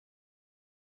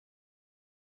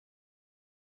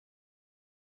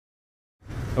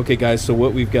Okay guys, so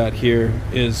what we've got here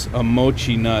is a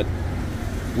mochi nut,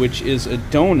 which is a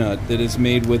donut that is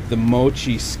made with the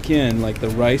mochi skin, like the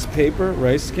rice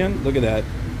skin. Look at that.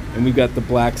 And we've got the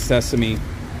black sesame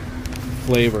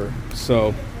flavor.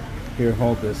 So here,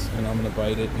 hold this, and I'm gonna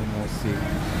bite it, and we'll see.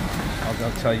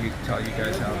 I'll tell you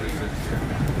guys how this is.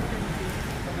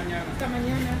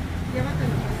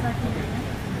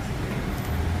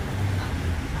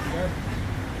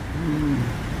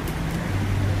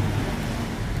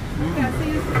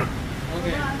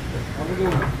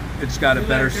 It's got a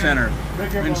better center.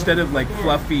 Instead of like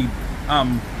fluffy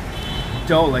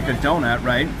dough like a donut,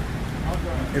 right?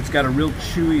 It's got a real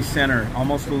chewy center,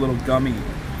 almost a little gummy.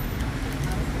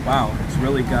 Wow, it's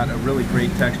really got a really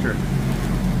great texture.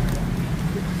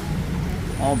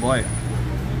 Oh boy,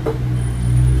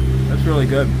 that's really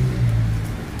good.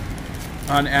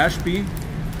 On Ashby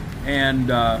and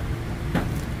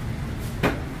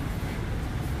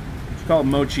it's called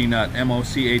Mochi Nut,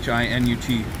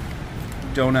 M-O-C-H-I-N-U-T.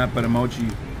 Donut, but a mochi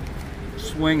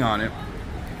swing on it.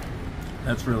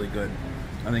 That's really good.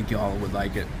 I think y'all would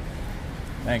like it.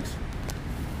 Thanks.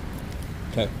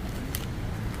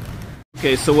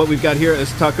 Okay, so what we've got here is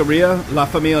Taqueria La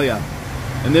Familia.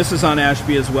 And this is on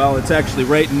Ashby as well. It's actually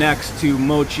right next to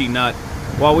Mochi Nut.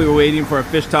 While we were waiting for our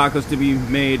fish tacos to be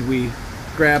made, we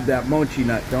grabbed that Mochi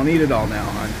Nut. Don't eat it all now,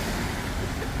 hon.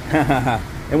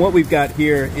 And what we've got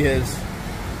here is,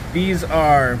 these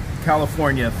are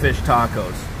California fish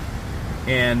tacos.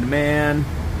 And man,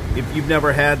 if you've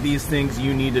never had these things,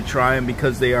 you need to try them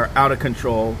because they are out of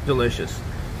control delicious.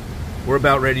 We're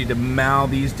about ready to mow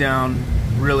these down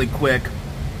really quick.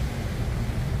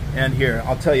 And here,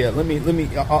 I'll tell you,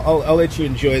 I'll let you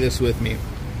enjoy this with me.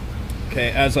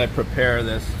 Okay, as I prepare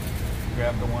this,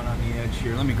 grab the one on the edge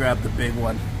here. Let me grab the big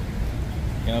one.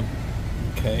 Yep.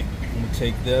 Okay, I'm gonna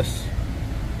take this,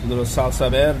 a little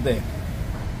salsa verde.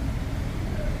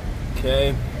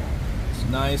 Okay, it's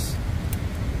nice.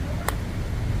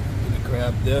 I'm gonna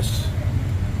grab this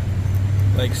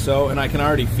like so, and I can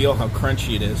already feel how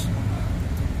crunchy it is.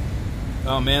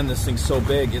 Oh man, this thing's so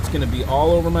big. It's gonna be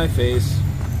all over my face.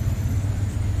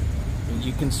 And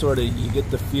you can you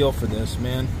get the feel for this,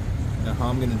 man. Now how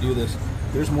I'm gonna do this.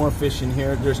 There's more fish in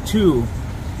here. There's two.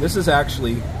 This is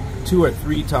actually 2 or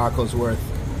 3 tacos worth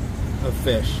of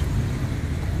fish.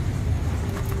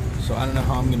 So I don't know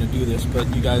how I'm gonna do this, but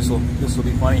you guys this will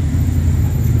be funny.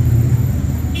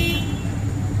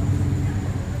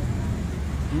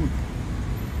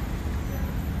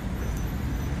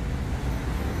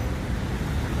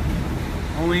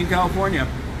 Only in California.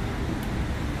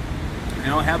 They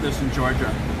don't have this in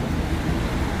Georgia.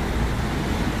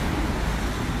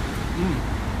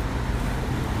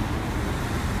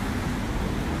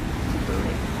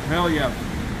 Hell yeah.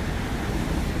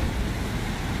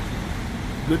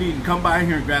 Good eating. Come by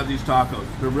here and grab these tacos.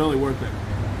 They're really worth it.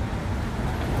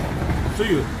 See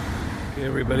you. Okay,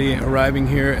 everybody, arriving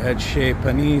here at Chez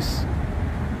Panisse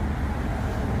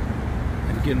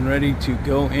and getting ready to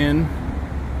go in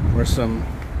for some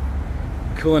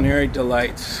culinary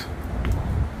delights.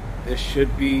 This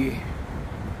should be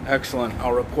excellent.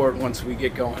 I'll report once we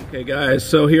get going. Okay guys,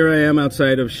 so here I am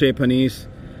outside of Chez Panisse,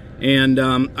 and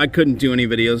I couldn't do any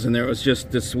videos in there. It was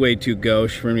just this way too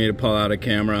gauche for me to pull out a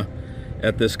camera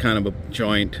at this kind of a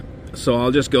joint. So I'll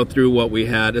just go through what we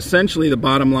had. Essentially, the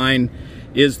bottom line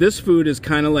is this food is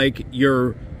kind of like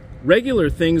your regular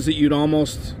things that you'd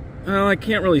almost, well, I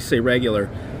can't really say regular,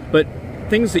 but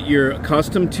things that you're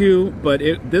accustomed to, but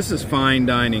this is fine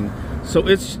dining. So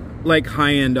it's like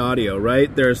high-end audio,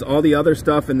 right? There's all the other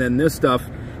stuff, and then this stuff,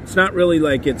 it's not really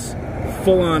like it's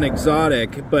full-on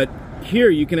exotic, but here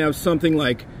you can have something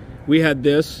like, we had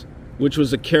this, which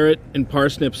was a carrot and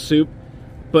parsnip soup,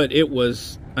 but it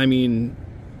was, I mean,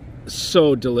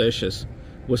 so delicious.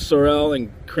 With sorrel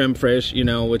and creme fraiche, you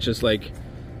know, which is like,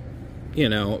 you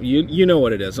know, you know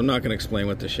what it is. I'm not going to explain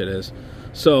what this shit is.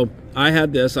 So I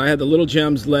had this. I had the Little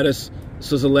Gems lettuce.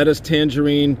 This was a lettuce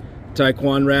tangerine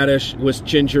Taekwon radish with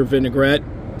ginger vinaigrette.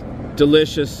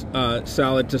 Delicious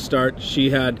salad to start. She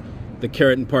had the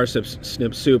carrot and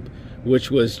parsnip soup, which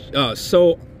was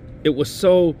it was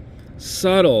so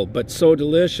subtle but so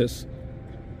delicious.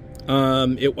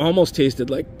 It almost tasted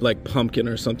like pumpkin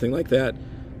or something like that.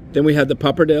 Then we had the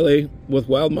pappardelle with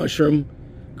wild mushroom,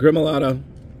 gremolata,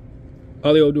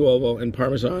 olio d'uovo, and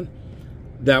parmesan.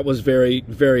 That was very,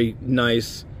 very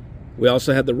nice. We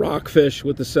also had the rockfish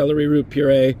with the celery root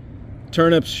puree,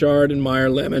 turnips, chard, and Meyer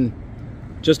lemon.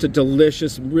 Just a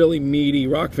delicious, really meaty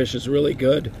rockfish. Is really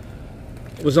good.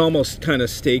 It was almost kind of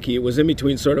steaky. It was in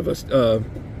between sort of a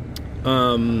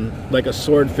like a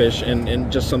swordfish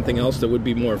and just something else that would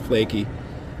be more flaky.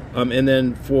 And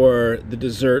then for the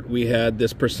dessert, we had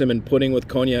this persimmon pudding with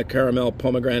cognac, caramel,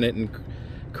 pomegranate, and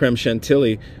creme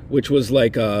chantilly, which was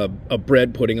like a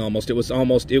bread pudding almost. It was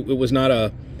almost, it was not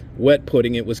a wet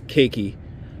pudding, it was cakey,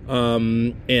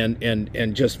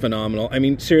 and just phenomenal. I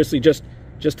mean, seriously, just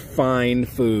fine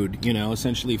food, you know,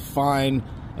 essentially fine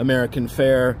American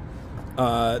fare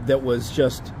that was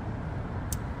just,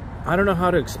 I don't know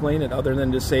how to explain it other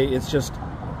than to say it's just,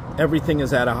 everything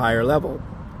is at a higher level.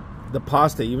 The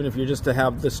pasta, even if you're just to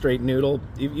have the straight noodle,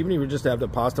 even if you're just to have the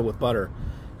pasta with butter,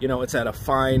 you know, it's at a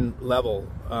fine level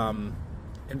and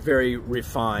very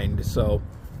refined. So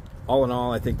all in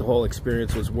all, I think the whole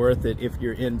experience was worth it. If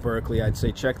you're in Berkeley, I'd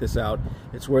say check this out.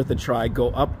 It's worth a try. Go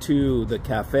up to the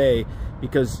cafe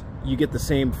because you get the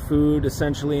same food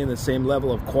essentially and the same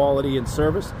level of quality and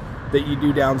service that you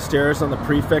do downstairs on the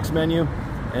prefix menu,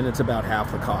 and it's about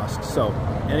half the cost. So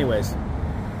anyways,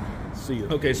 see you.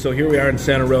 Okay, so here we are in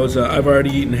Santa Rosa. I've already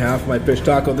eaten half my fish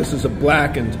taco. This is a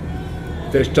blackened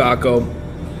fish taco.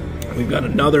 We've got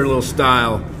another little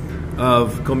style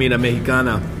of comida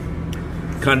mexicana.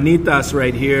 Carnitas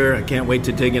right here. I can't wait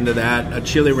to dig into that. A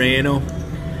chile relleno,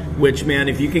 which, man,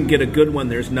 if you can get a good one,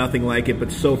 there's nothing like it,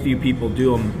 but so few people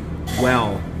do them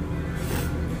well.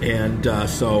 And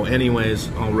so anyways,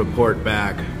 I'll report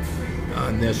back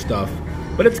on this stuff.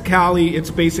 But it's Cali.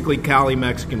 It's basically Cali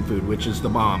Mexican food, which is the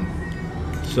bomb.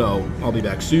 So I'll be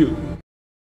back soon.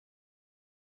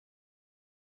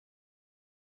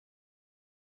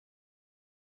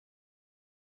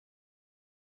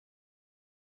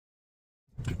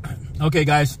 Okay,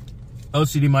 guys,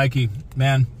 OCD Mikey,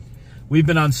 man, we've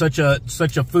been on such a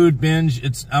food binge.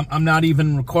 It's I'm not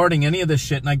even recording any of this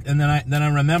shit, and then I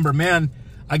remember, man,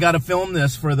 I got to film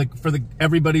this for the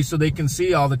everybody so they can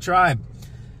see all the tribe.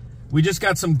 We just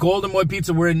got some Golden Boy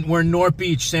pizza. We're in North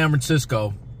Beach, San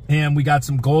Francisco, and we got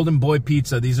some Golden Boy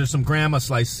pizza. These are some grandma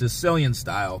slice, Sicilian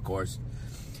style, of course.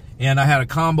 And I had a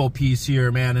combo piece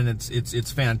here, man, and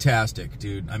it's fantastic,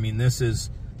 dude. I mean, this is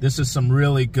some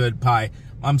really good pie.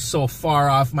 I'm so far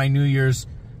off my New Year's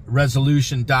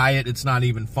resolution diet, it's not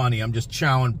even funny. I'm just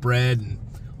chowing bread and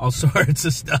all sorts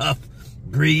of stuff,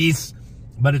 grease,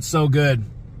 but it's so good.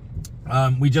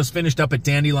 We just finished up at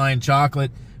Dandelion Chocolate.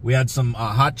 We had some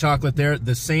hot chocolate there,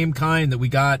 the same kind that we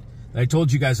got, that I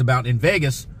told you guys about in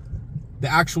Vegas. The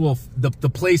actual, the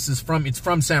place is it's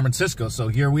from San Francisco. So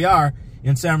here we are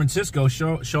in San Francisco.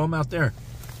 Show them out there.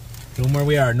 Show them where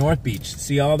we are, North Beach.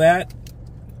 See all that?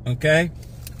 Okay.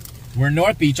 We're in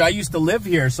North Beach. I used to live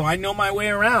here, so I know my way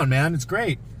around, man. It's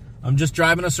great. I'm just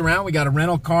driving us around. We got a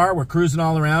rental car. We're cruising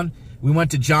all around. We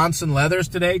went to Johnson Leathers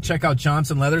today. Check out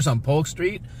Johnson Leathers on Polk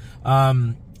Street.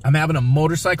 I'm having a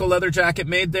motorcycle leather jacket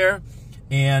made there.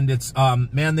 And it's,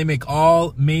 man, they make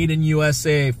all made in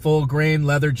USA, full grain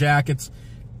leather jackets,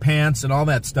 pants, and all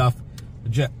that stuff.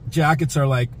 Jackets are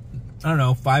like, I don't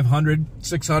know, $500,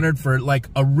 $600 for like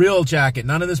a real jacket.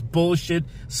 None of this bullshit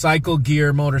cycle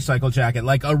gear motorcycle jacket.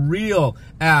 Like a real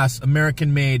ass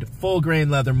American made full grain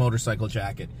leather motorcycle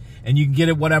jacket. And you can get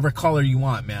it whatever color you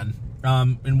want, man.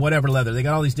 In whatever leather. They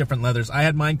got all these different leathers. I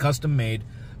had mine custom made.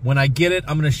 When I get it,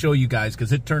 I'm going to show you guys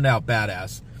because it turned out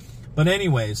badass. But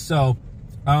anyways, so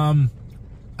I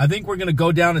think we're going to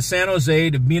go down to San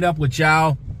Jose to meet up with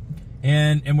Jow.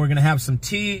 And we're going to have some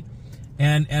tea.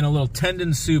 And a little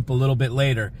tendon soup a little bit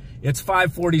later. It's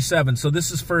 5:47, so this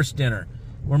is first dinner.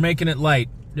 We're making it light,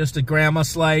 just a grandma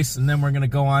slice, and then we're gonna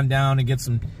go on down and get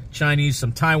some Chinese,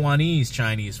 some Taiwanese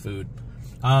Chinese food.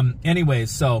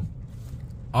 Anyways, so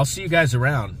I'll see you guys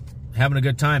around. Having a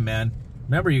good time, man.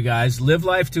 Remember, you guys, live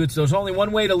life to its. There's only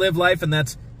one way to live life, and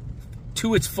that's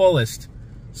to its fullest.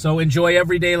 So enjoy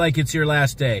every day like it's your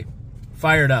last day.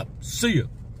 Fired up. See you.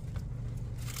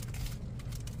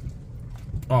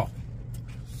 Oh.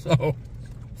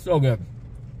 So good.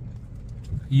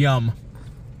 Yum.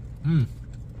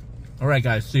 All right,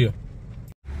 guys. See you.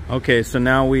 Okay, so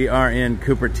now we are in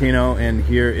Cupertino, and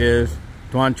here is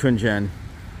Duan Chunjen,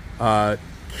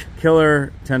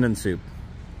 killer tendon soup.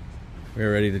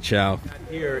 We're ready to chow.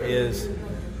 Here is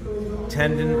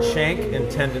tendon shank and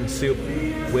tendon soup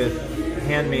with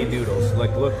handmade noodles.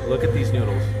 Like, look at these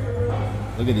noodles.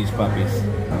 Look at these puppies.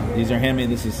 These are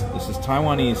handmade. This is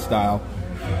Taiwanese style.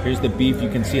 Here's the beef. You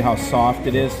can see how soft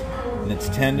it is, and it's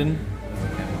tendon.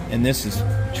 And this is,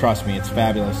 trust me, it's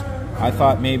fabulous. I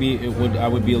thought maybe I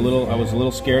was a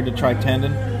little scared to try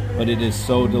tendon, but it is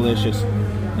so delicious.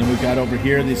 And we've got over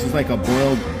here, this is like a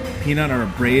boiled peanut or a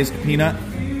braised peanut.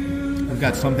 We've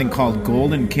got something called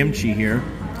golden kimchi here,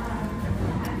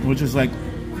 which is like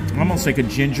almost like a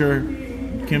ginger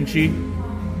kimchi.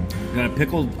 We've got a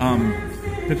pickled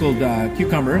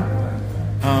cucumber.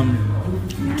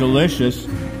 Delicious.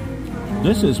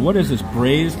 This is, what is this?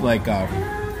 Braised, like,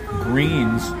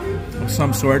 greens of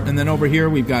some sort. And then over here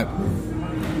we've got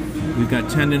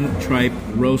tendon, tripe,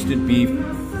 roasted beef,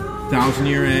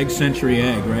 1,000-year egg, century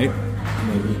egg, right?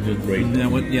 Just braised. And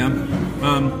then what, yeah.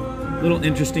 Little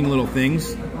interesting little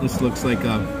things. This looks like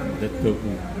That's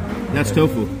tofu. that's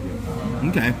tofu.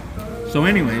 Okay. So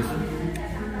anyways,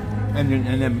 and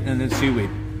then seaweed.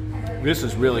 This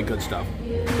is really good stuff.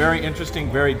 Very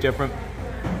interesting, very different.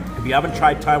 If you haven't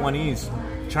tried Chinese,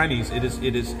 it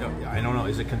is. I don't know.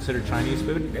 Is it considered Chinese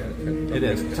food? It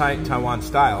is Taiwan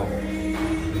style.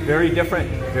 Very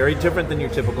different than your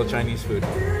typical Chinese food.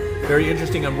 Very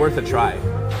interesting and worth a try.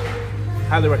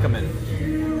 Highly recommend it.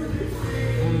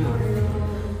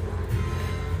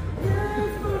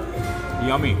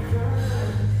 Yummy.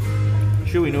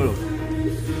 Chewy noodles.